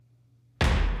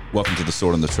Welcome to The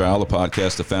Sword and the Trowel, a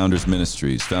podcast of Founders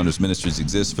Ministries. Founders Ministries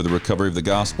exists for the recovery of the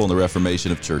gospel and the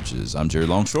reformation of churches. I'm Jerry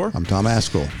Longshore. I'm Tom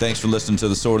Askell. Thanks for listening to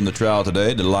The Sword and the Trowel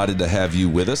today. Delighted to have you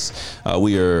with us.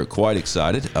 We are quite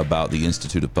excited about the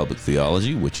Institute of Public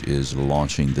Theology, which is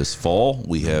launching this fall.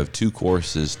 We have two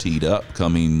courses teed up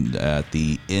coming at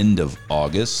the end of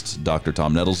August. Dr.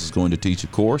 Tom Nettles is going to teach a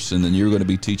course, and then you're going to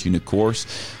be teaching a course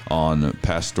on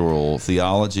pastoral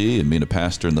theology and being a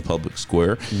pastor in the public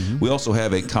square. We also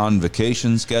have a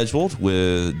convocation scheduled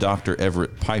with Dr.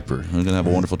 Everett Piper. We're going to have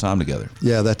a wonderful time together.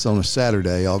 Yeah, that's on a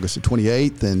Saturday, August the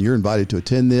 28th, and you're invited to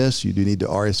attend this. You do need to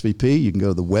RSVP. You can go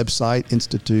to the website,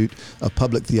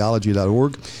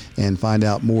 instituteofpublictheology.org, and find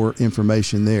out more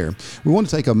information there. We want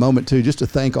to take a moment, too, just to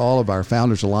thank all of our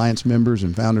Founders Alliance members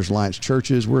and Founders Alliance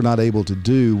churches. We're not able to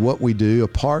do what we do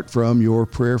apart from your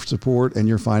prayer support and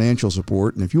your financial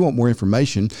support. And if you want more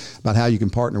information about how you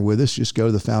can partner with us, just go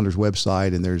to the Founders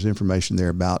website, and there's information there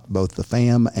about both the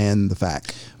FAM and the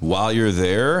FAC. While you're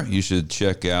there, you should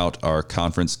check out our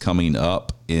conference coming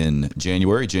up in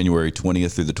January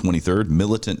 20th through the 23rd,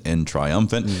 Militant and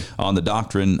Triumphant, on the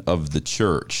doctrine of the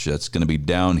church. That's going to be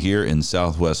down here in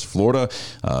Southwest Florida.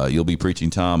 You'll be preaching,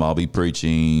 Tom. I'll be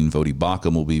preaching. Vodi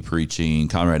Bakum will be preaching.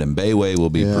 Conrad Mbewe will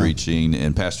be preaching.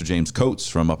 And Pastor James Coates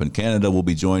from up in Canada will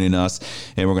be joining us.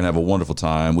 And we're going to have a wonderful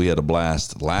time. We had a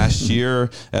blast last year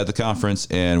at the conference,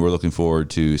 and we're looking forward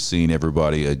to seeing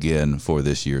everybody again for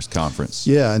this year's conference.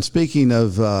 Yeah, and speaking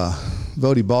of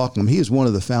Vodi Bakum, he is one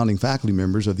of the founding faculty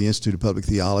members of the Institute of Public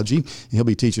Theology. He'll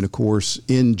be teaching a course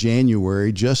in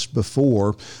January just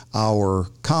before our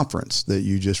conference that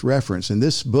you just referenced. And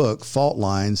this book, Fault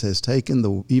Lines, has taken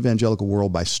the evangelical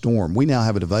world by storm. We now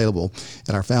have it available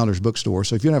at our Founders Bookstore.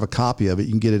 So if you don't have a copy of it, you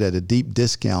can get it at a deep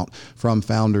discount from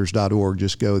founders.org.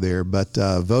 Just go there. But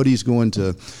Vodi's going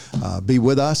to be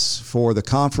with us for the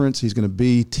conference. He's going to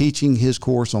be teaching his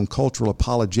course on cultural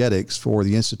apologetics for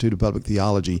the Institute of Public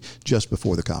Theology just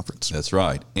before the conference. That's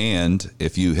right. And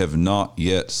if you have not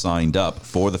yet signed up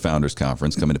for the Founders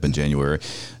Conference coming up in January,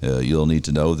 you'll need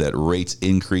to know that rates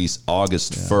increase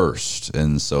August 1st.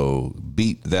 And so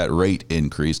beat that rate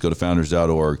increase. Go to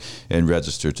founders.org and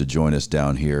register to join us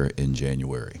down here in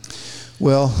January.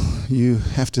 Well, you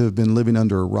have to have been living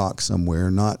under a rock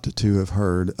somewhere not to have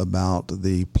heard about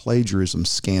the plagiarism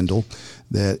scandal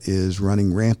that is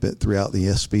running rampant throughout the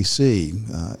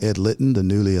SBC. Ed Litton, the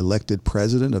newly elected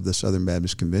president of the Southern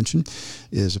Baptist Convention,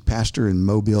 is a pastor in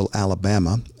Mobile,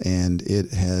 Alabama, and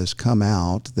it has come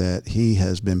out that he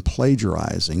has been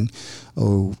plagiarizing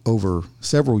over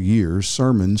several years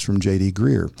sermons from J.D.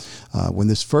 Greear. When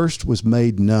this first was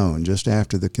made known, just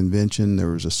after the convention,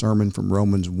 there was a sermon from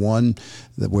Romans 1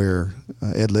 where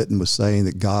Ed Litton was saying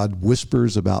that God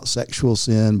whispers about sexual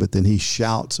sin, but then he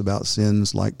shouts about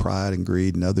sins like pride and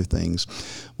greed and other things.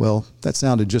 Well, that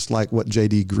sounded just like what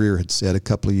J.D. Greear had said a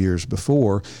couple of years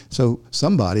before. So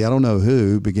somebody, I don't know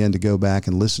who, began to go back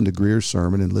and listen to Greer's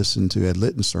sermon and listen to Ed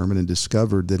Litton's sermon and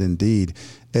discovered that indeed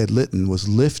Ed Litton was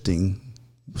lifting,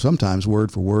 sometimes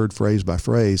word for word, phrase by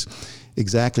phrase,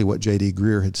 exactly what J.D.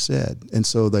 Greear had said. And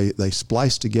so they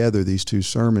spliced together these two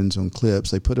sermons on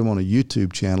clips. They put them on a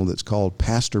YouTube channel that's called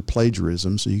Pastor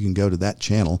Plagiarism, so you can go to that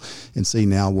channel and see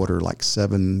now what are like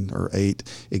 7 or 8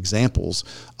 examples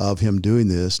of him doing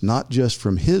this, not just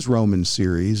from his Romans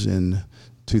series in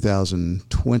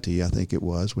 2020, I think it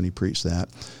was, when he preached that,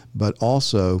 but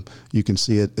also you can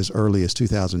see it as early as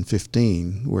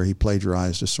 2015, where he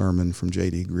plagiarized a sermon from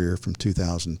J.D. Greear from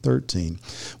 2013.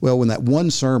 Well, when that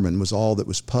one sermon was all that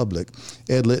was public,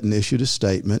 Ed Litton issued a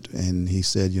statement, and he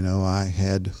said, I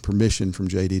had permission from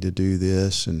J.D. to do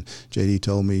this, and J.D.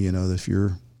 told me, that if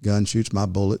your gun shoots my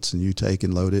bullets and you take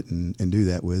and load it and do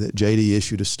that with it. J.D.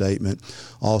 issued a statement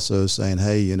also saying,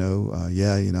 hey,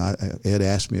 Ed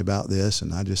asked me about this,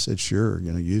 and I just said, sure,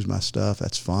 use my stuff,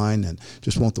 that's fine, and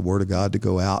just want the word of God to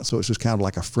go out. So it's just kind of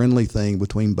like a friendly thing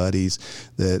between buddies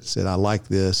that said, I like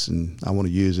this and I want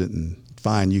to use it, and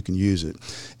fine, you can use it.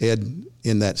 Ed,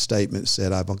 in that statement,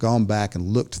 said, I've gone back and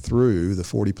looked through the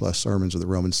 40-plus sermons of the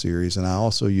Roman series, and I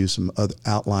also used some other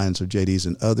outlines of J.D.'s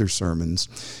and other sermons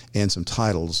and some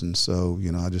titles, and so,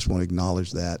 I just want to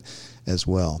acknowledge that as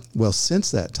well. Well,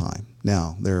 since that time,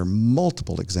 now, there are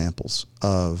multiple examples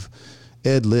of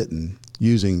Ed Litton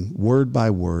using word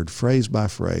by word, phrase by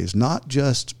phrase, not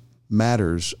just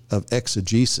matters of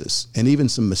exegesis and even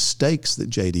some mistakes that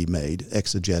J.D. made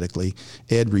exegetically.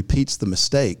 Ed repeats the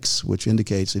mistakes, which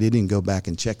indicates that he didn't go back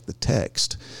and check the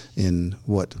text in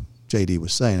what J.D.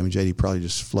 was saying. I mean, J.D. probably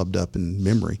just flubbed up in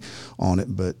memory on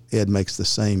it, but Ed makes the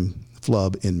same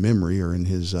flub in memory or in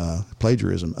his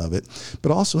plagiarism of it, but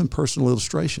also in personal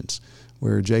illustrations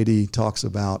where J.D. talks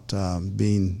about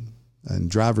being and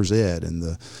driver's ed, and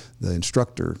the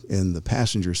instructor in the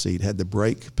passenger seat had the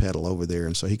brake pedal over there,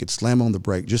 and so he could slam on the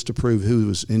brake just to prove who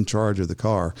was in charge of the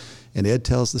car. And Ed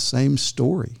tells the same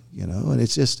story, and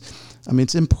it's just,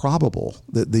 it's improbable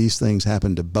that these things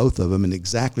happen to both of them in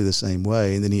exactly the same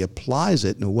way. And then he applies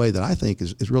it in a way that I think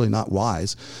is really not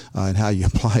wise in how you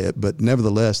apply it. But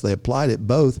nevertheless, they applied it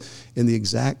both in the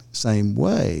exact same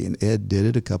way. And Ed did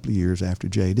it a couple of years after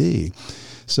JD.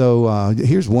 So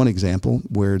here's one example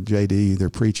where JD, they're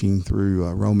preaching through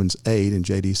Romans 8, and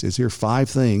JD says, here are 5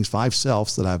 things, 5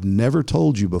 selves that I've never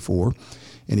told you before.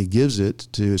 And he gives it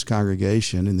to his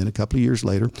congregation. And then a couple of years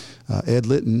later, Ed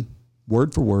Litton,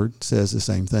 word for word, says the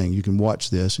same thing. You can watch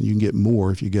this, and you can get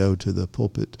more if you go to the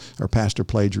Pulpit or Pastor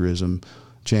Plagiarism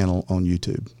channel on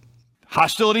YouTube.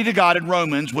 Hostility to God in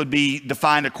Romans would be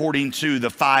defined according to the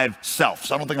 5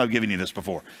 selves. I don't think I've given you this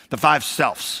before. The 5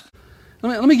 selves.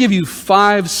 Let me give you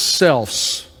 5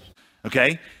 selves.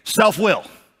 Okay? Self-will. All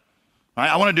right?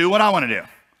 I want to do what I want to do.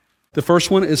 The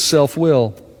first one is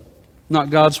self-will. Not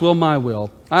God's will, my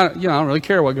will. I don't really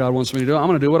care what God wants me to do. I'm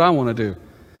going to do what I want to do.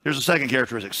 Here's the second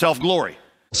characteristic, self-glory.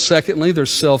 Secondly,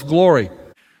 there's self-glory.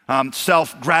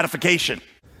 Self-gratification.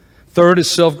 Third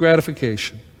is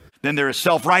self-gratification. Then there is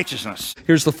self-righteousness.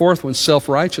 Here's the fourth one,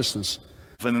 self-righteousness.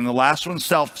 And then the last one,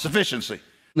 self-sufficiency. And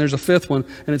there's a fifth one,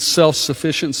 and it's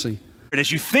self-sufficiency. And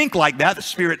as you think like that, the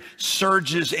Spirit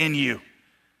surges in you.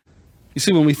 You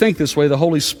see, when we think this way, the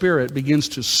Holy Spirit begins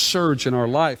to surge in our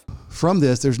life. From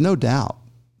this, there's no doubt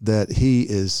that he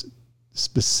is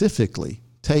specifically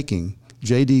taking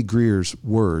J.D. Greear's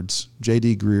words,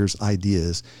 J.D. Greear's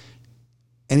ideas,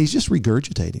 and he's just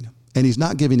regurgitating them. And he's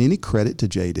not giving any credit to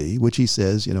J.D., which he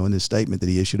says, in his statement that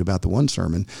he issued about the one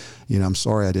sermon, I'm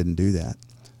sorry I didn't do that.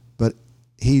 But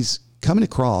he's coming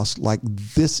across like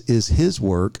this is his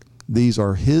work. These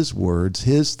are his words,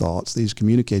 his thoughts, these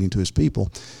communicating to his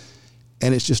people.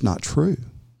 And it's just not true.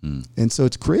 And so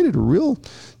it's created a real,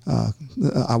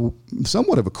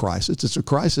 somewhat of a crisis. It's a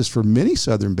crisis for many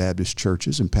Southern Baptist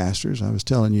churches and pastors. I was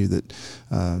telling you that,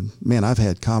 I've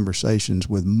had conversations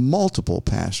with multiple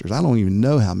pastors. I don't even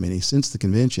know how many since the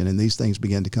convention, and these things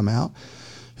began to come out,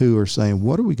 who are saying,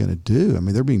 what are we going to do?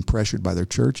 They're being pressured by their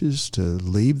churches to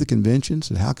leave the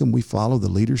conventions. And how can we follow the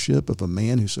leadership of a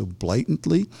man who so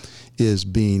blatantly is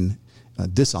being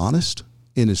dishonest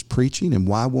in his preaching, and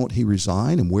why won't he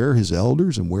resign, and where are his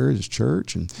elders, and where is his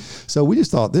church? And so we just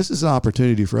thought this is an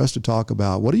opportunity for us to talk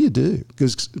about what do you do?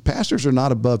 Because pastors are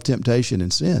not above temptation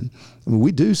and sin.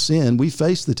 We do sin. We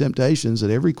face the temptations that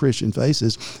every Christian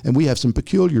faces, and we have some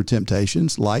peculiar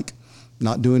temptations like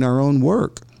not doing our own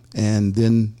work and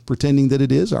then pretending that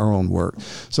it is our own work.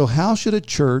 So how should a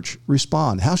church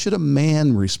respond? How should a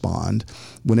man respond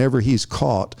whenever he's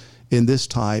caught in this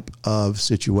type of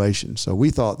situation? So we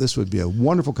thought this would be a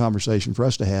wonderful conversation for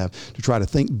us to have to try to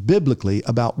think biblically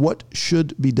about what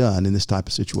should be done in this type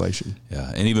of situation.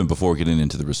 Yeah, and even before getting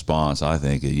into the response, I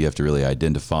think you have to really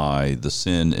identify the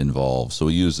sin involved. So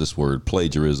we use this word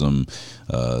plagiarism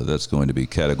that's going to be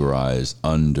categorized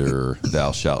under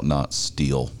thou shalt not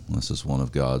steal. This is one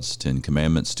of God's 10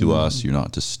 commandments to us. You're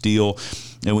not to steal.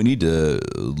 And we need to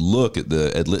look at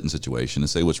the Ed Litton situation and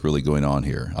say what's really going on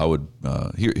here. I would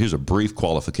here's a brief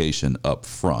qualification up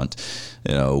front.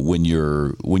 When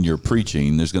you're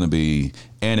preaching, there's going to be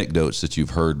anecdotes that you've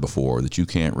heard before that you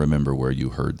can't remember where you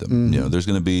heard them. There's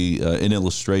going to be an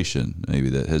illustration maybe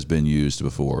that has been used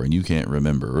before and you can't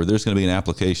remember, or there's going to be an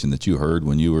application that you heard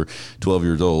when you were 12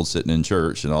 years old sitting in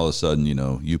church, and all of a sudden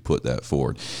you put that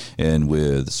forward. And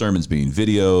with sermons being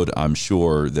videoed, I'm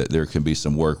sure that there can be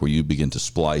some work where you begin to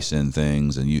splice in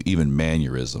things, and you even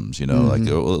mannerisms. Like,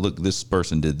 oh, look, this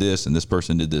person did this and this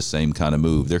person did this same kind of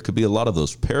move. There could be a lot of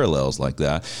those parallels like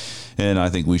that. And I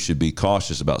think we should be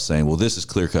cautious about saying, well, this is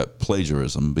clear-cut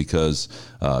plagiarism because,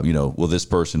 this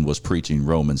person was preaching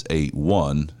Romans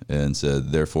 8:1 and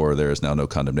said, therefore, there is now no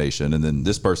condemnation. And then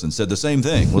this person said the same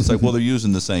thing. Well, it's like, well, they're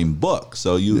using the same book.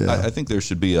 So I think there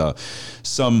should be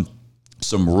some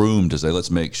room to say,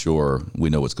 let's make sure we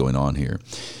know what's going on here.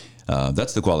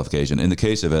 That's the qualification. In the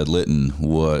case of Ed Litton,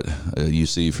 what you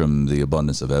see from the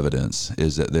abundance of evidence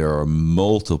is that there are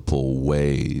multiple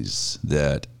ways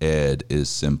that Ed is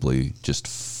simply just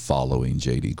following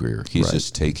J.D. Greear. He's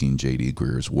just taking J.D.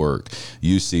 Greear's work.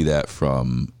 You see that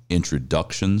from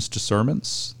introductions to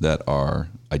sermons that are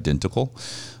identical.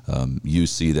 You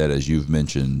see that, as you've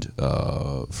mentioned,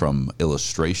 from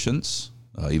illustrations,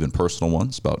 even personal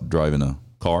ones about driving a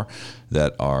car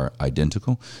that are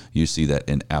identical. You see that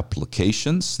in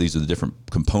applications. These are the different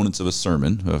components of a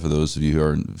sermon. For those of you who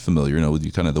are familiar,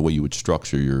 with kind of the way you would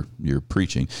structure your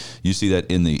preaching. You see that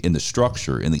in the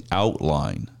structure, in the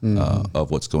outline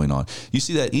of what's going on. You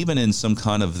see that even in some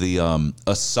kind of the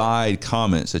aside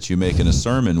comments that you make in a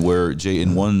sermon, where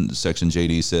in one section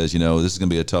JD says, this is going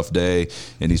to be a tough day,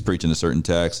 and he's preaching a certain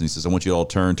text, and he says, I want you to all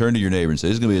turn to your neighbor and say,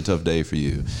 this is going to be a tough day for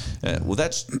you. Well,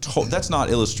 that's not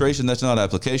illustration. That's not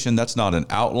application. That's not an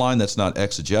outline. That's not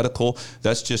exegetical.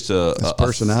 That's just a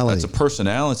personality. That's a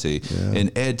personality. Yeah.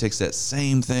 And Ed takes that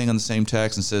same thing on the same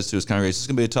text and says to his congregation, "It's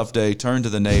going to be a tough day. Turn to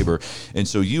the neighbor." And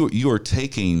so you are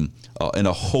taking in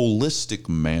a holistic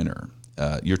manner.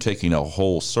 You're taking a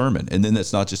whole sermon, and then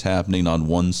that's not just happening on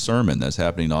one sermon. That's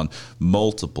happening on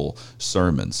multiple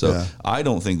sermons. So I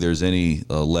don't think there's any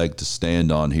leg to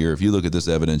stand on here. If you look at this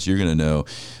evidence, you're going to know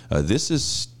this is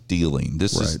stealing.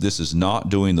 This is not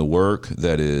doing the work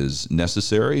that is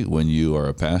necessary when you are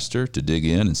a pastor to dig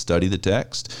in and study the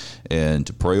text and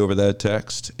to pray over that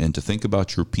text and to think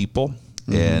about your people.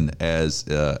 And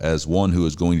as one who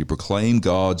is going to proclaim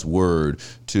God's word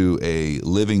to a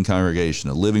living congregation,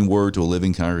 a living word to a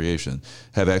living congregation,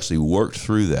 have actually worked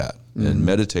through that and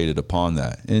meditated upon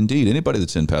that. Indeed, anybody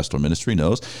that's in pastoral ministry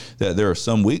knows that there are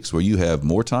some weeks where you have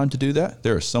more time to do that.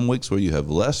 There are some weeks where you have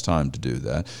less time to do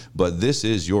that. But this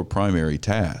is your primary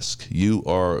task. You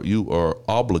are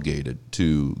obligated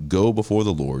to go before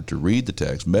the Lord, to read the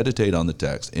text, meditate on the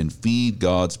text, and feed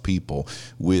God's people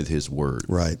with His word.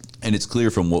 Right. And it's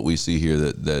clear from what we see here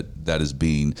that is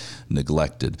being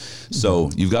neglected.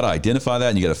 So you've got to identify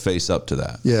that, and you got to face up to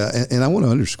that. Yeah, and I want to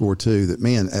underscore too that,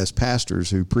 man, as pastors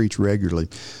who preach regularly,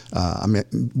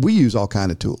 we use all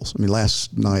kind of tools.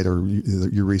 Last night, or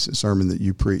your recent sermon that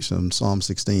you preached on Psalm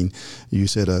 16, you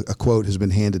said a quote has been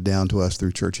handed down to us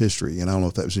through church history. And I don't know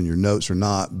if that was in your notes or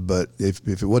not, but if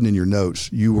it wasn't in your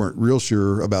notes, you weren't real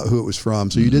sure about who it was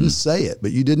from, so you didn't say it,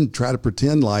 but you didn't try to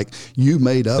pretend like you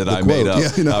made up the quote. Made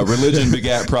up. Religion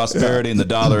begat prosperity, and the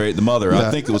dollar ate the mother. I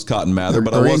think it was Cotton Mather,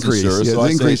 but I wasn't sure. So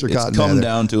I say it's come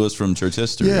down to us from church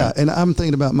history. Yeah, and I'm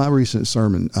thinking about my recent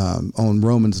sermon on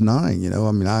Romans 9.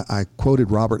 I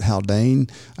quoted Robert Haldane,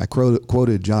 I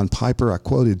quoted John Piper, I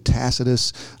quoted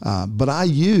Tacitus, but I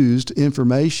used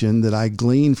information that I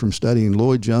gleaned from studying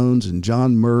Lloyd Jones and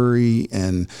John Murray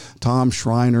and Tom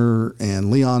Schreiner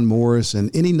and Leon Morris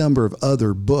and any number of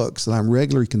other books that I'm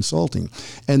regularly consulting.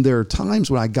 And there are times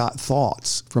when I got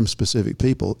thoughts from specific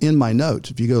people in my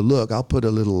notes. If you go look, I'll put a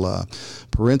little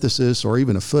parenthesis or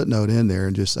even a footnote in there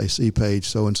and just say, see page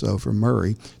so-and-so from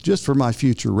Murray, just for my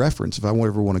future reference. If I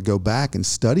ever want to go back and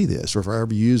study this, or if I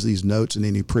ever use these notes in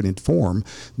any printed form,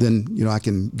 then I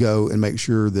can go and make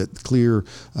sure that clear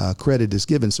credit is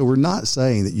given. So we're not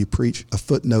saying that you preach a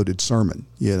footnoted sermon.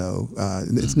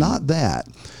 It's not that,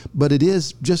 but it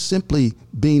is just simply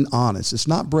being honest. It's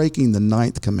not breaking the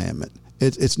 9th commandment.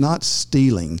 It's not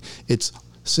stealing. It's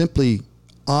simply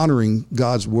honoring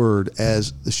God's word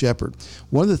as the shepherd.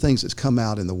 One of the things that's come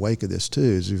out in the wake of this too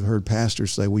is you've heard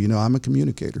pastors say, well, I'm a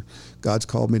communicator. God's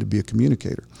called me to be a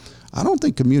communicator. I don't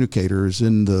think communicator is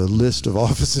in the list of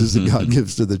offices that God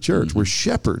gives to the church. We're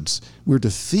shepherds. We're to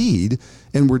feed,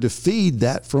 and we're to feed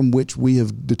that from which we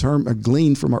have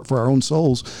gleaned for our own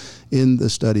souls in the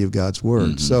study of God's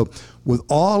word. So with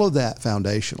all of that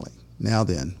foundationally, now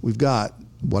then, we've got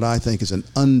what I think is an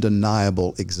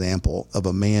undeniable example of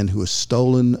a man who has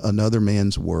stolen another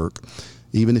man's work,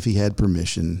 even if he had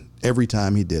permission, every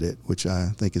time he did it, which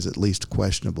I think is at least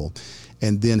questionable,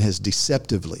 and then has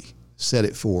deceptively set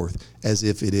it forth as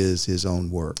if it is his own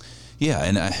work. Yeah,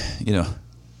 and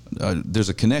there's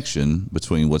a connection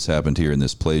between what's happened here in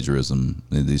these plagiarism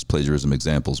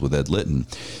examples with Ed Litton,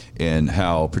 and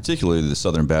how particularly the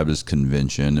Southern Baptist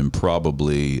Convention and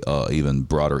probably even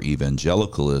broader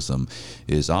evangelicalism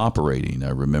is operating. I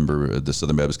remember the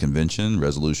Southern Baptist Convention,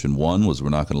 Resolution 1 was, we're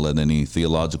not going to let any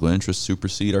theological interests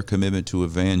supersede our commitment to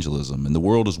evangelism, and the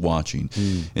world is watching.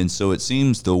 And so it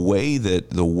seems the way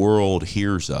that the world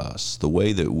hears us, the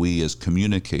way that we as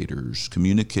communicators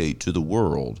communicate to the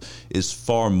world, is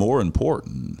far more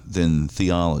important than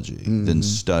theology, than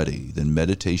study, than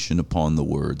meditation upon the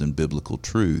word, than biblical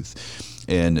truth.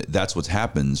 And that's what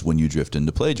happens when you drift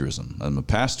into plagiarism. I'm a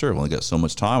pastor. I've only got so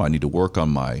much time. I need to work on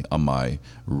my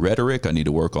rhetoric. I need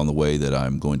to work on the way that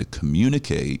I'm going to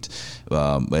communicate,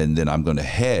 and then I'm going to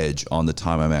hedge on the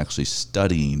time I'm actually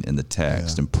studying in the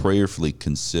text and prayerfully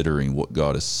considering what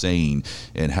God is saying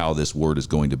and how this word is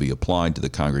going to be applied to the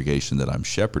congregation that I'm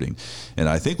shepherding. And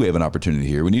I think we have an opportunity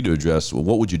here. We need to address, well,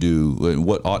 what would you do,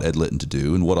 what ought Ed Litton to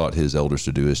do, and what ought his elders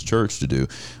to do, his church to do.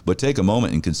 But take a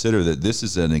moment and consider that this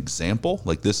is an example example.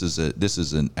 Like this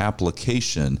is an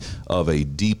application of a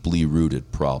deeply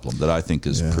rooted problem that I think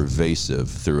is pervasive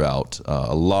throughout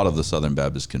a lot of the Southern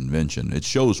Baptist Convention. It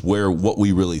shows what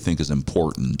we really think is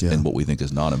important and what we think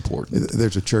is not important.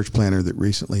 There's a church planter that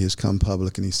recently has come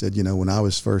public, and he said, when I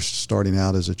was first starting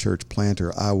out as a church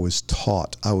planter, I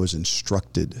was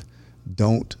instructed,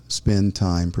 don't spend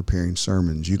time preparing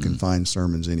sermons. You can find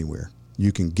sermons anywhere.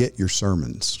 You can get your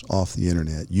sermons off the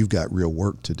internet. You've got real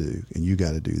work to do, and you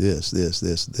got to do this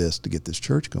to get this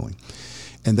church going.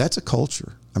 And that's a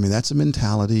culture. I mean, that's a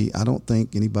mentality. I don't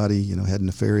think anybody, had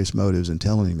nefarious motives in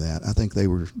telling him that. I think they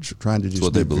were trying to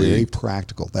just be very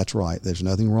practical. That's right. There's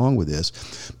nothing wrong with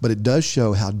this. But it does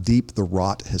show how deep the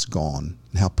rot has gone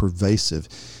and how pervasive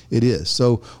it is.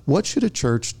 So what should a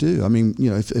church do? I mean,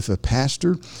 if a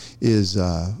pastor is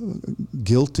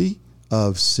guilty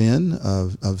of sin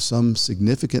of some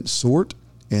significant sort,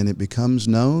 and it becomes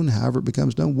known, however it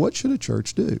becomes known, what should a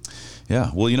church do?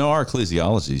 Yeah, well, our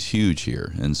ecclesiology is huge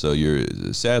here. And so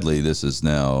sadly, this is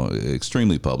now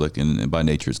extremely public, and by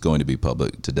nature it's going to be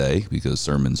public today because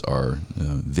sermons are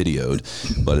videoed,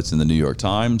 but it's in the New York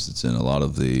Times, it's in a lot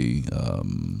of the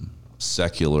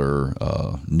secular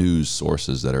news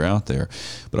sources that are out there.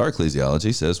 But our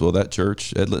ecclesiology says, well, that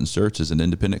church, Ed Litton's church, is an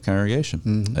independent congregation.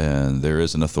 And there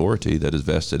is an authority that is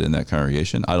vested in that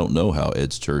congregation. I don't know how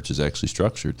Ed's church is actually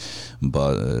structured,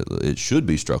 but it should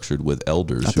be structured with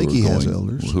elders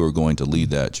who are going to lead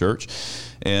that church.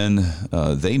 And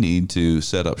they need to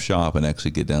set up shop and actually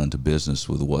get down to business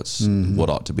with what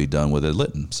ought to be done with Ed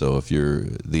Litton. So if you're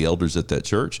the elders at that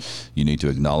church, you need to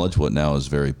acknowledge what now is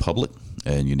very public,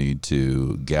 and you need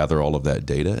to gather all of that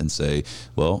data and say,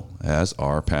 well, has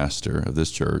our pastor of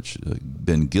this church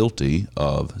been guilty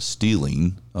of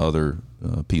stealing other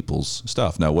people's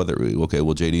stuff? Now,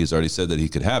 JD has already said that he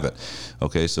could have it.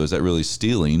 Okay, so is that really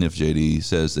stealing if JD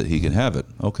says that he can have it?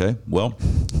 Okay, well,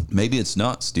 maybe it's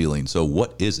not stealing. So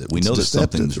what is it? We know that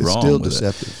something's wrong with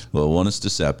it. Well, one, it's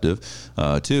deceptive.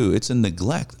 Two, it's a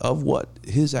neglect of what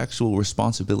his actual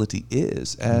responsibility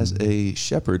is as a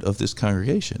shepherd of this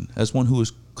congregation, as one who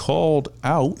is called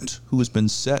out, who has been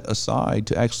set aside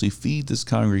to actually feed this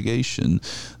congregation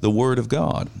the Word of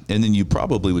God. And then you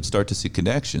probably would start to see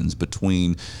connections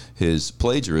between his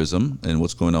plagiarism and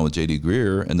what's going on with J.D.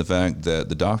 Greear and the fact that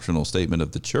the doctrinal statement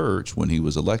of the church when he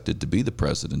was elected to be the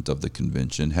president of the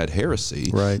convention had heresy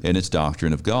in its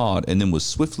doctrine of God, and then was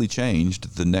swiftly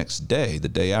changed the next day, the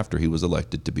day after he was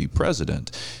elected to be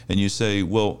president. And you say,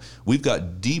 well, we've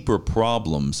got deeper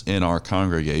problems in our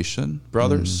congregation,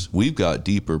 brothers. We've got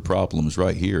deeper problems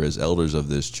right here as elders of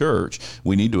this church.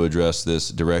 We need to address this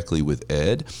directly with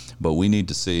Ed, but we need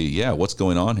to see, what's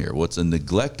going on here? What's a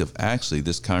neglect of actually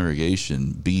this congregation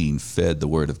being fed the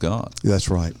Word of God? That's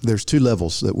right. There's two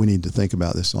levels that we need to think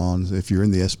about this on. If you're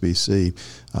in the SBC,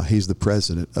 he's the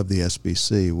president of the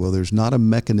SBC. Well, there's not a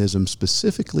mechanism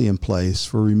specifically in place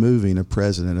for removing a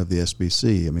president of the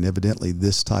SBC. I mean, evidently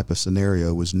this type of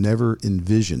scenario was never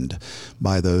envisioned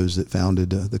by those that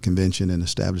founded the convention and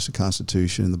established the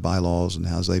Constitution and the bylaws and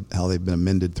how they've been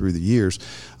amended through the years.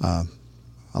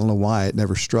 I don't know why it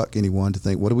never struck anyone to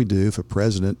think, what do we do if a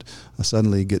president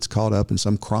suddenly gets caught up in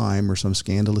some crime or some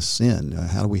scandalous sin?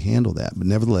 How do we handle that? But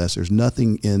nevertheless, there's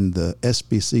nothing in the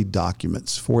SBC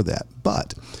documents for that.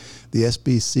 But the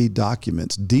SBC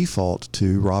documents default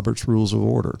to Robert's Rules of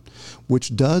Order,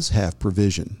 which does have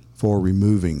provision for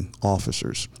removing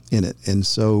officers in it. And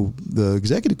so the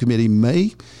executive committee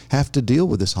may have to deal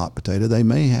with this hot potato. They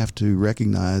may have to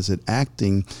recognize that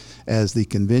acting as the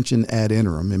convention ad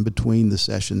interim in between the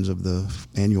sessions of the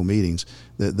annual meetings,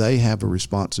 that they have a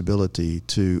responsibility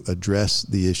to address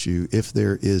the issue if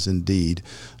there is indeed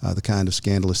the kind of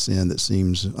scandalous sin that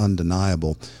seems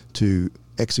undeniable, to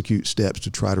execute steps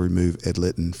to try to remove Ed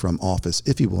Litton from office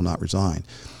if he will not resign.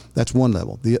 That's one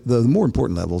level. The more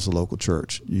important level is the local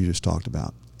church you just talked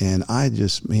about. And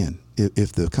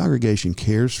if the congregation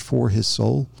cares for his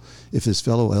soul, if his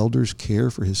fellow elders care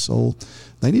for his soul,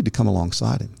 they need to come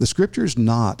alongside him. The Scripture is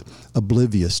not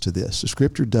oblivious to this. The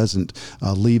Scripture doesn't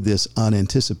leave this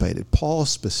unanticipated. Paul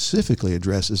specifically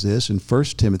addresses this in 1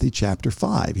 Timothy chapter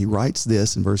 5. He writes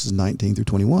this in verses 19 through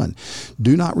 21.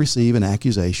 Do not receive an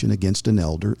accusation against an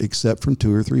elder except from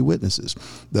 2 or 3 witnesses.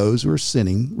 Those who are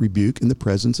sinning rebuke in the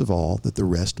presence of all, that the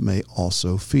rest may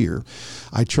also fear.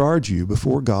 I charge you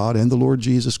before God and the Lord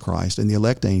Jesus Christ and the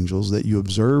elect angels that you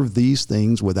observe these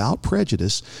things without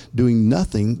prejudice, doing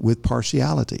nothing with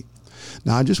partiality.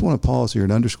 Now, I just want to pause here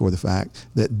and underscore the fact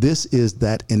that this is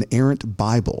that inerrant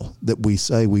Bible that we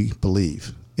say we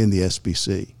believe in the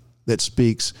SBC. that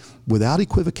speaks without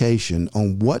equivocation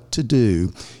on what to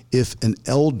do if an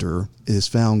elder is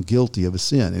found guilty of a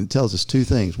sin. And it tells us two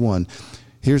things. One,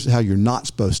 here's how you're not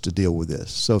supposed to deal with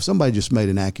this. So if somebody just made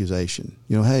an accusation,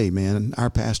 hey, man, our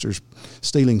pastor's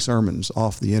stealing sermons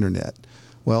off the internet.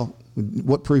 Well,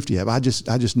 what proof do you have? I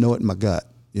just know it in my gut.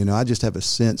 I just have a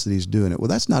sense that he's doing it. Well,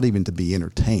 that's not even to be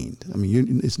entertained. I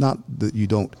mean, it's not that you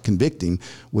don't convict him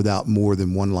without more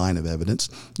than one line of evidence.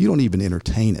 You don't even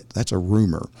entertain it. That's a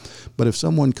rumor. But if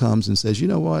someone comes and says, you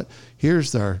know what,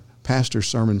 here's our pastor's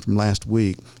sermon from last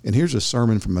week, and here's a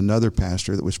sermon from another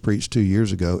pastor that was preached 2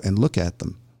 years ago, and look at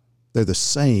them. They're the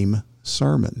same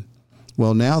sermon.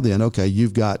 Well, now then, okay,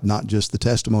 you've got not just the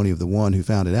testimony of the one who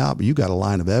found it out, but you've got a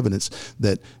line of evidence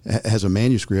that has a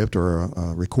manuscript or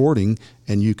a recording,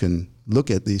 and you can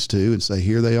look at these two and say,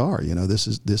 here they are. This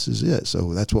is it.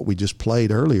 So that's what we just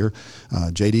played earlier.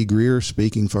 J.D. Greear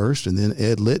speaking first, and then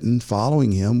Ed Litton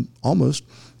following him almost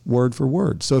word for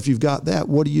word. So if you've got that,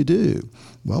 what do?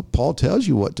 Well, Paul tells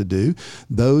you what to do.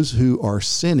 Those who are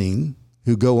sinning,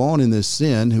 who go on in this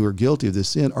sin, who are guilty of this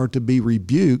sin, are to be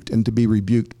rebuked, and to be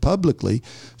rebuked publicly,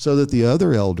 so that the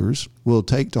other elders will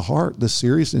take to heart the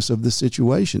seriousness of the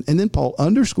situation. And then Paul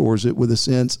underscores it with a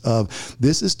sense of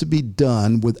this is to be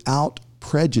done without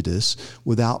prejudice,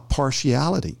 without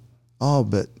partiality. Oh,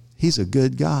 but he's a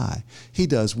good guy. He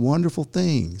does wonderful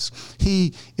things.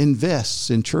 He invests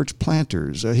in church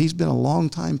planters. He's been a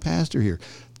long-time pastor here.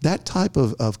 That type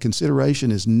of consideration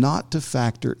is not to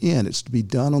factor in. It's to be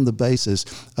done on the basis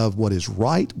of what is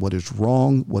right, what is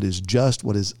wrong, what is just,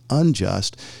 what is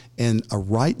unjust, and a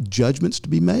right judgment's to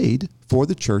be made for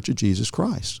the church of Jesus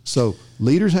Christ. So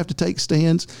leaders have to take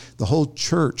stands. The whole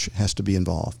church has to be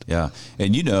involved. Yeah.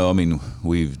 And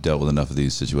we've dealt with enough of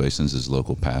these situations as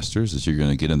local pastors that you're going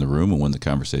to get in the room, and when the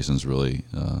conversations really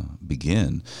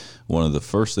begin, one of the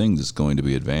first things that's going to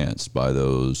be advanced by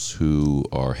those who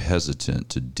are hesitant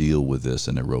to deal with this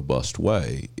in a robust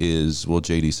way is, well,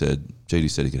 JD said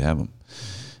he could have them.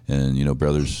 And,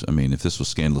 brothers, if this was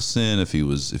scandalous sin, if he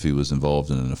was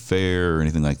involved in an affair or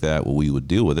anything like that, well, we would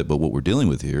deal with it. But what we're dealing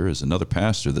with here is another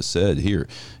pastor that said, here,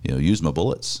 use my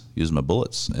bullets.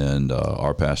 And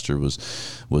our pastor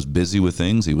was busy with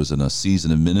things. He was in a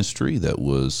season of ministry that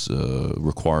was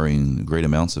requiring great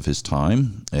amounts of his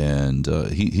time. And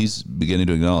he's beginning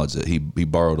to acknowledge that he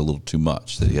borrowed a little too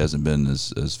much, that he hasn't been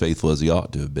as faithful as he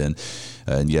ought to have been.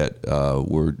 And yet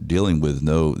we're dealing with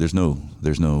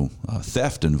there's no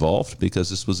theft involved,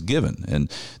 because this was given,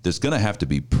 and there's going to have to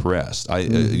be pressed.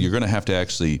 You're going to have to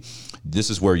actually.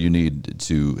 This is where you need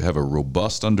to have a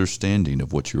robust understanding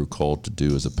of what you're called to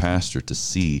do as a pastor to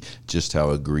see just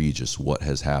how egregious what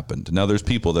has happened. Now, there's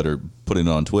people that are putting it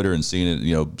on Twitter and seeing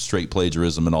it, straight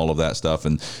plagiarism and all of that stuff,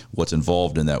 and what's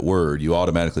involved in that word. You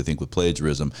automatically think with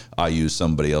plagiarism, I use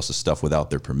somebody else's stuff without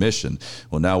their permission.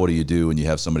 Well, now what do you do when you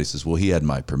have somebody says, well, he had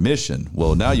my permission?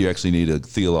 Well, now you actually need a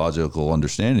theological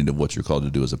understanding of what you're called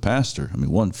to do as a pastor.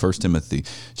 1 Timothy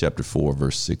chapter 4,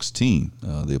 verse 16,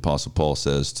 the Apostle Paul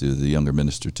says to the younger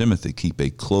minister Timothy, keep a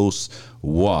close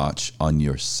watch on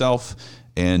yourself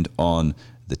and on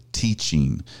the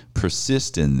teaching.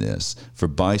 Persist in this, for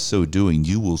by so doing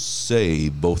you will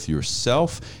save both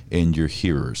yourself and your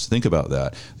hearers. Think about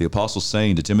that. The apostle's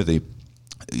saying to Timothy,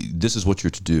 this is what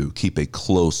you're to do. Keep a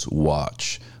close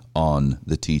watch on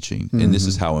the teaching. Mm-hmm. And this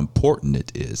is how important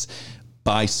it is.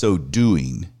 By so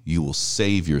doing, you will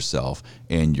save yourself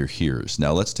and your hearers.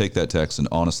 Now, let's take that text and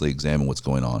honestly examine what's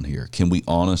going on here. Can we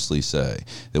honestly say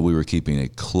that we were keeping a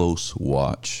close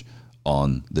watch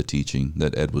on the teaching,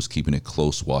 that Ed was keeping a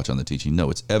close watch on the teaching? No,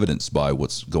 it's evidenced by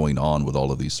what's going on with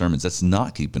all of these sermons. That's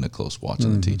not keeping a close watch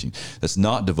on the teaching. That's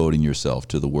not devoting yourself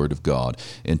to the Word of God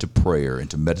and to prayer and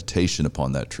to meditation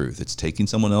upon that truth. It's taking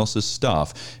someone else's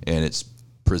stuff and it's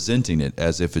presenting it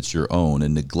as if it's your own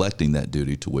and neglecting that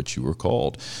duty to which you were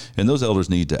called. And those elders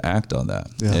need to act on that.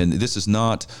 Yeah. And this is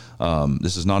not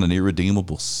an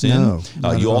irredeemable sin.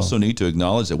 No, you also need to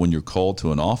acknowledge that when you're called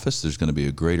to an office, there's going to be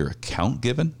a greater account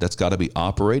given. That's got to be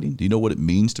operating. Do you know what it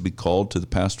means to be called to the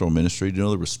pastoral ministry? Do you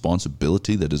know the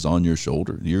responsibility that is on your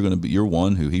shoulder? You're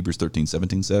one who Hebrews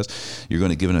 13:17 says you're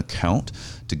going to give an account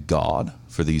to God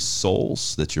for these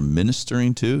souls that you're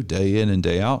ministering to day in and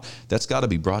day out. That's got to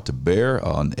be brought to bear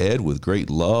on Ed with great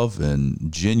love and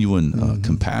genuine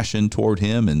compassion toward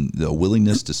him, and the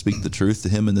willingness to speak the truth to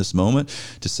him in this moment,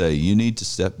 to say, you need to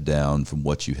step down from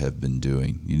what you have been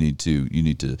doing. You need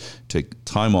to take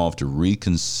time off to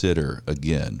reconsider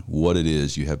again what it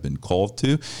is you have been called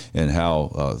to, and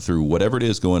how through whatever it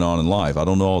is going on in life, I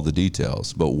don't know all the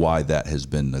details, but why that has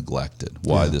been neglected,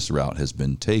 why this route has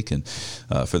been taken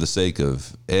for the sake of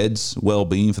of Ed's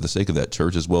well-being, for the sake of that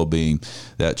church's well-being,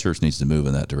 that church needs to move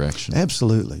in that direction.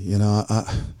 Absolutely. You know,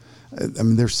 I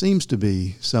mean, there seems to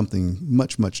be something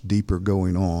much, much deeper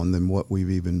going on than what we've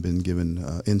even been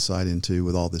given insight into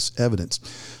with all this evidence.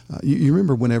 You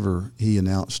remember whenever he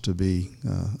announced to be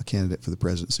a candidate for the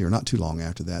presidency, or not too long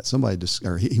after that,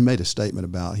 he made a statement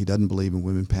about he doesn't believe in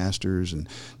women pastors and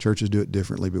churches do it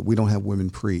differently, but we don't have women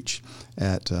preach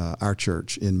at our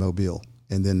church in Mobile.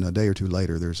 And then a day or two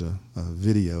later, there's a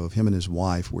video of him and his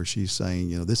wife where she's saying,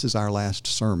 you know, this is our last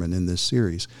sermon in this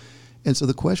series. And so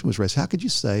the question was raised, how could you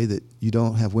say that you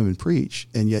don't have women preach,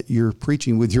 and yet you're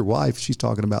preaching with your wife? She's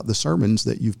talking about the sermons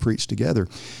that you've preached together.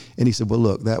 And he said, well,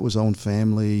 look, that was on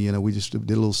family. You know, we just did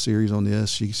a little series on this.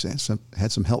 She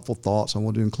had some helpful thoughts. I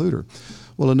wanted to include her.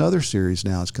 Well, another series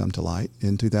now has come to light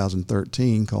in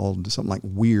 2013 called something like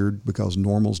Weird Because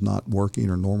Normal's Not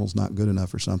Working or Normal's Not Good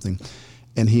Enough or something.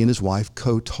 And he and his wife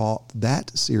co-taught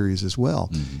that series as well.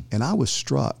 Mm-hmm. And I was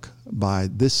struck by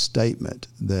this statement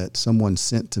that someone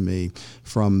sent to me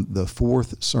from the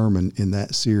fourth sermon in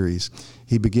that series.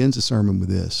 He begins the sermon with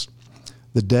this: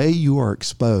 the day you are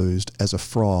exposed as a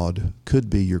fraud could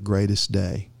be your greatest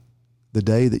day. The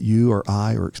day that you or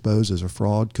I are exposed as a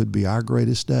fraud could be our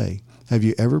greatest day. Have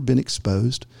you ever been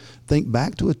exposed? Think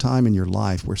back to a time in your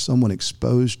life where someone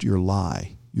exposed your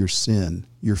lie, your sin,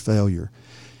 your failure.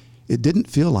 It didn't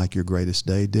feel like your greatest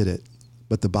day, did it?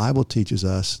 But the Bible teaches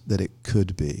us that it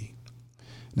could be.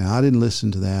 Now, I didn't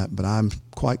listen to that, but I'm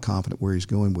quite confident where he's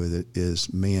going with it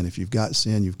is, man, if you've got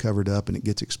sin, you've covered up and it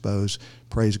gets exposed,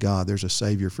 praise God, there's a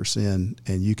Savior for sin,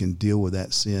 and you can deal with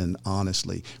that sin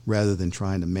honestly rather than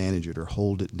trying to manage it or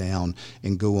hold it down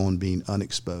and go on being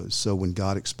unexposed. So when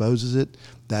God exposes it,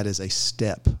 that is a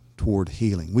step toward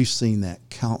healing. We've seen that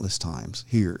countless times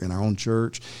here in our own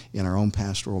church, in our own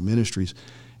pastoral ministries.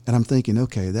 And I'm thinking,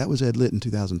 okay, that was Ed Litton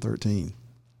 2013.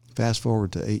 Fast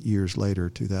forward to 8 years later,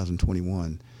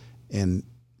 2021. And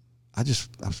I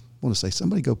want to say,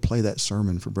 somebody go play that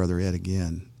sermon for Brother Ed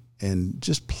again and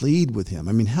just plead with him.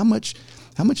 I mean, how much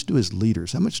do his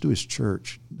leaders, how much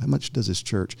does his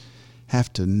church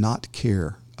have to not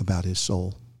care about his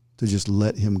soul, to just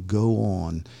let him go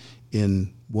on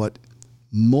in what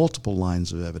multiple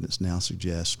lines of evidence now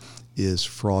suggest is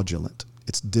fraudulent,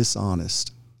 it's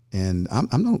dishonest. And I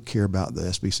don't care about the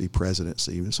SBC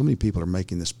presidency. So many people are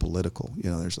making this political. You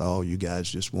know, you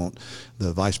guys just want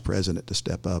the vice president to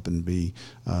step up and be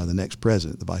the next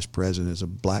president. The vice president is a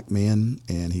black man,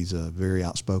 and he's a very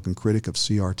outspoken critic of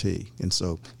CRT. And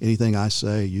so anything I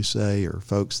say, you say, or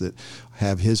folks that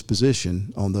have his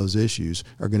position on those issues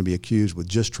are going to be accused with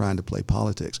just trying to play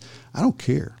politics. I don't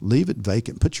care. Leave it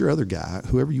vacant. Put your other guy,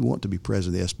 whoever you want to be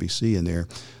president of the SBC, in there.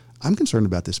 I'm concerned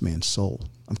about this man's soul.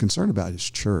 I'm concerned about his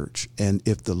church. And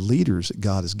if the leaders that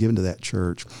God has given to that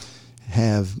church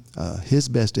have his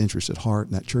best interest at heart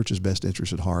and that church's best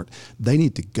interest at heart, they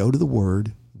need to go to the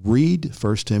Word, read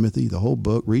 1 Timothy, the whole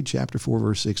book, read chapter 4,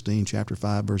 verse 16, chapter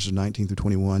 5, verses 19 through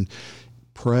 21,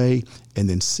 pray, and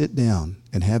then sit down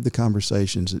and have the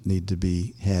conversations that need to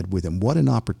be had with him. What an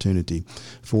opportunity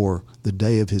for the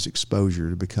day of his exposure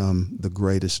to become the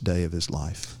greatest day of his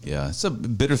life. Yeah, it's a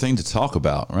bitter thing to talk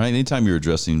about, right? Anytime you're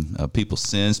addressing people's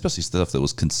sin, especially stuff that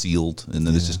was concealed, and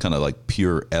then it's just kind of like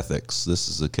pure ethics. This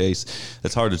is a case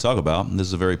that's hard to talk about. And this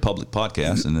is a very public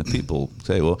podcast, and then people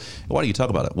say, well, why do you talk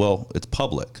about it? Well, it's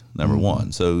public, number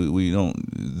one. So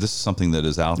this is something that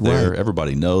is out there. Right.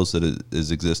 Everybody knows that it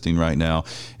is existing right now.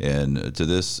 And to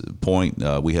this point,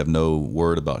 we have no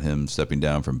word about him stepping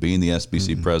down from being the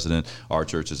SBC president. Our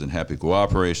church is in happy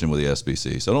cooperation with the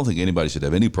SBC. So I don't think anybody should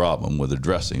have any problem with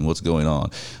addressing what's going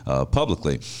on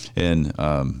publicly. And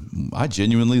I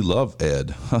genuinely love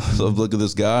Ed. I love look at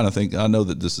this guy, and I know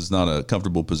that this is not a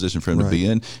comfortable position for him to be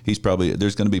in.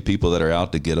 There's going to be people that are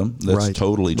out to get him. That's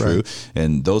totally true.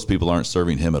 And those people aren't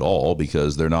serving him at all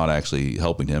because they're not actually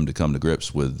helping him to come to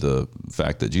grips with the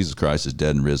fact that Jesus Christ is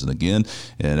dead and risen again.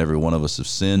 And every one of us have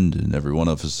sinned, and every one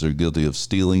of us are guilty of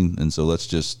stealing. And so let's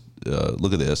just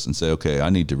look at this and say, okay, I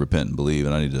need to repent and believe,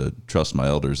 and I need to trust my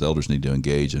elders. Elders need to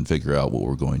engage and figure out what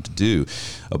we're going to do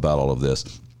about all of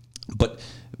this. But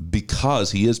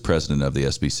because he is president of the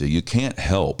SBC, you can't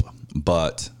help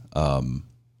but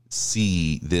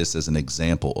see this as an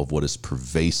example of what is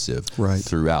pervasive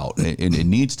throughout. And it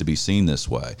needs to be seen this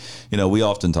way. You know, we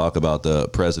often talk about the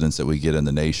presidents that we get in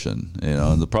the nation,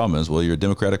 and the problem is, well, you're a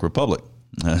Democratic Republic.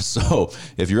 So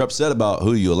if you're upset about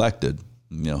who you elected,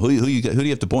 who do you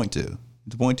have to point to?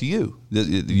 To point to you.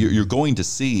 You're going to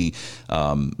see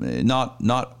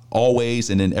not always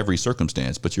and in every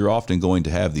circumstance, but you're often going to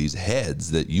have these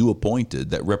heads that you appointed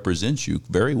that represent you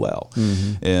very well.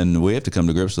 And we have to come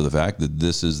to grips with the fact that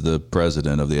this is the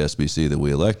president of the SBC that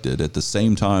we elected at the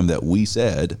same time that we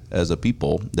said as a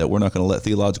people that we're not going to let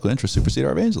theological interest supersede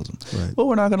our evangelism. Right. Well,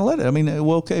 we're not going to let it. I mean,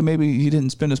 well, okay, maybe he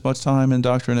didn't spend as much time in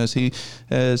doctrine as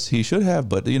he should have,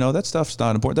 but that stuff's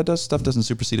not important. Stuff doesn't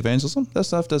supersede evangelism. That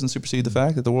stuff doesn't supersede the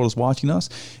fact that the world is watching us.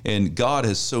 And God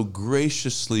has so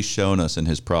graciously shown us in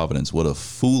his providence what a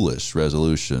foolish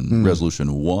resolution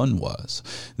resolution 1 was,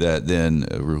 that then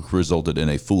resulted in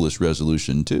a foolish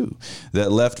resolution 2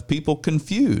 that left people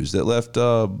confused, that left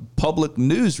public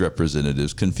news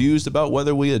representatives confused about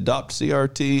whether we adopt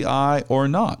CRTI or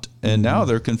not. And now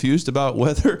they're confused about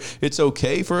whether it's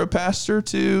okay for a pastor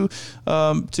to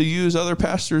use other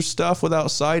pastors' stuff without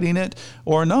citing it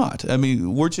or not. I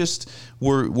mean,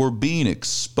 we're being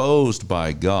exposed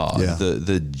by God. Yeah.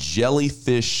 The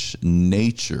jellyfish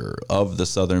nature of the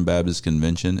Southern Baptist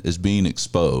Convention is being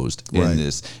exposed in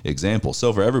this example.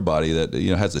 So for everybody that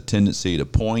has a tendency to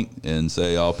point and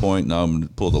say, I'll point and I'm going to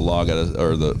pull the log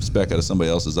or the speck out of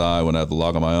somebody else's eye when I have the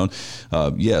log on my own.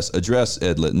 Yes, address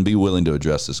Ed Litton. Be willing to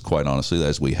address this, quite honestly,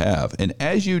 as we have. And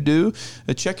as you do,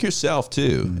 check yourself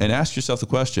too and ask yourself the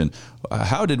question,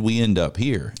 how did we end up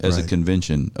here as a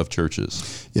convention of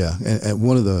churches? Yeah, and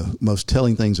one of the most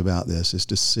telling things about this is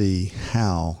to see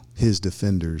how his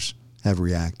defenders have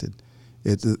reacted.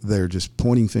 They're just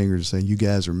pointing fingers saying, you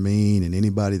guys are mean, and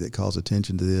anybody that calls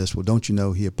attention to this, well, don't you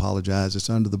know he apologized? It's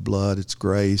under the blood, it's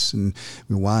grace, and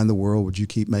why in the world would you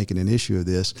keep making an issue of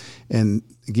this? And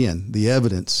again, the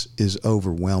evidence is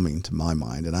overwhelming to my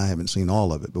mind, and I haven't seen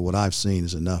all of it, but what I've seen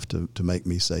is enough to make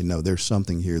me say, no, there's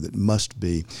something here that must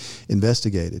be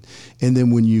investigated. And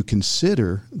then when you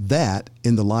consider that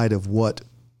in the light of what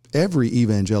every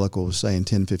evangelical was saying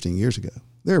 10, 15 years ago,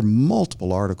 there are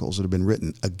multiple articles that have been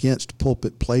written against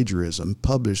pulpit plagiarism,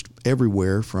 published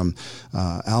everywhere, from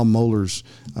Al Mohler's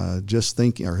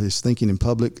his Thinking in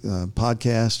Public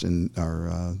podcast and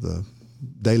the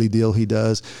daily deal he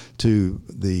does, to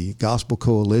the Gospel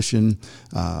Coalition.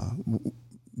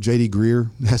 J.D.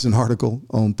 Greear has an article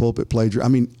on pulpit plagiarism.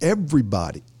 I mean,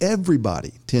 everybody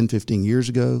 10, 15 years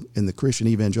ago in the Christian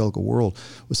evangelical world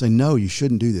was saying, no, you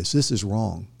shouldn't do this. This is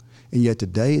wrong. And yet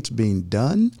today it's being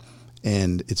done.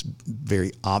 And it's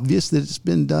very obvious that it's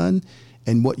been done.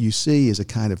 And what you see is a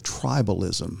kind of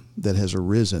tribalism that has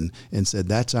arisen and said,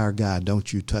 that's our guy.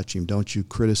 Don't you touch him. Don't you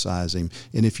criticize him.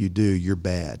 And if you do, you're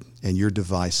bad and you're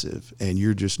divisive and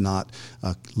you're just not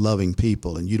loving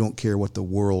people and you don't care what the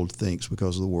world thinks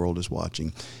because the world is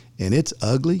watching. And it's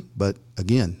ugly, but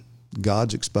again,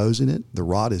 God's exposing it. The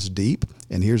rot is deep,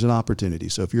 and here's an opportunity.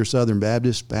 So if you're a Southern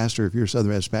Baptist pastor,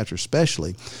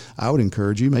 especially, I would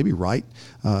encourage you, maybe write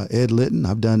Ed Litton.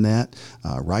 I've done that.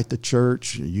 Write the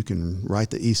church. You can write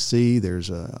the EC. There's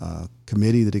a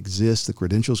committee that exists, the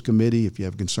Credentials Committee. If you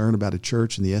have concern about a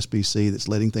church in the SBC that's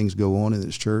letting things go on in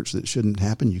its church that shouldn't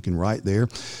happen, you can write there.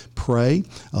 Pray.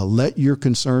 Let your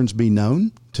concerns be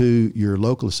known to your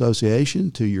local association,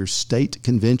 to your state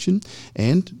convention,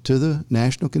 and to the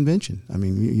national convention. I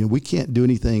mean, we can't do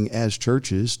anything as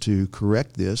churches to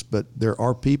correct this, but there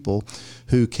are people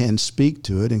who can speak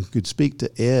to it and could speak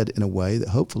to Ed in a way that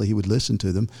hopefully he would listen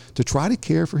to them, to try to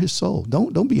care for his soul.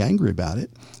 Don't be angry about it.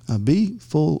 Be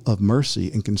full of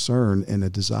mercy and concern and a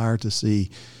desire to see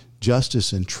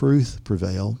justice and truth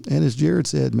prevail. And as Jared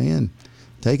said, man,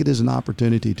 take it as an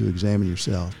opportunity to examine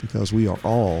yourself, because we are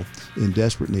all in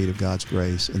desperate need of God's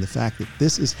grace. And the fact that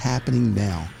this is happening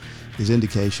now is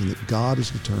indication that God is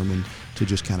determined to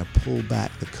just kind of pull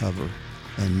back the cover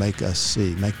and make us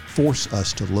see, force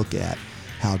us to look at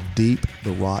how deep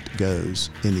the rot goes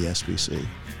in the SBC.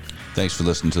 Thanks for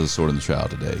listening to The Sword and the Trowel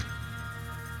today.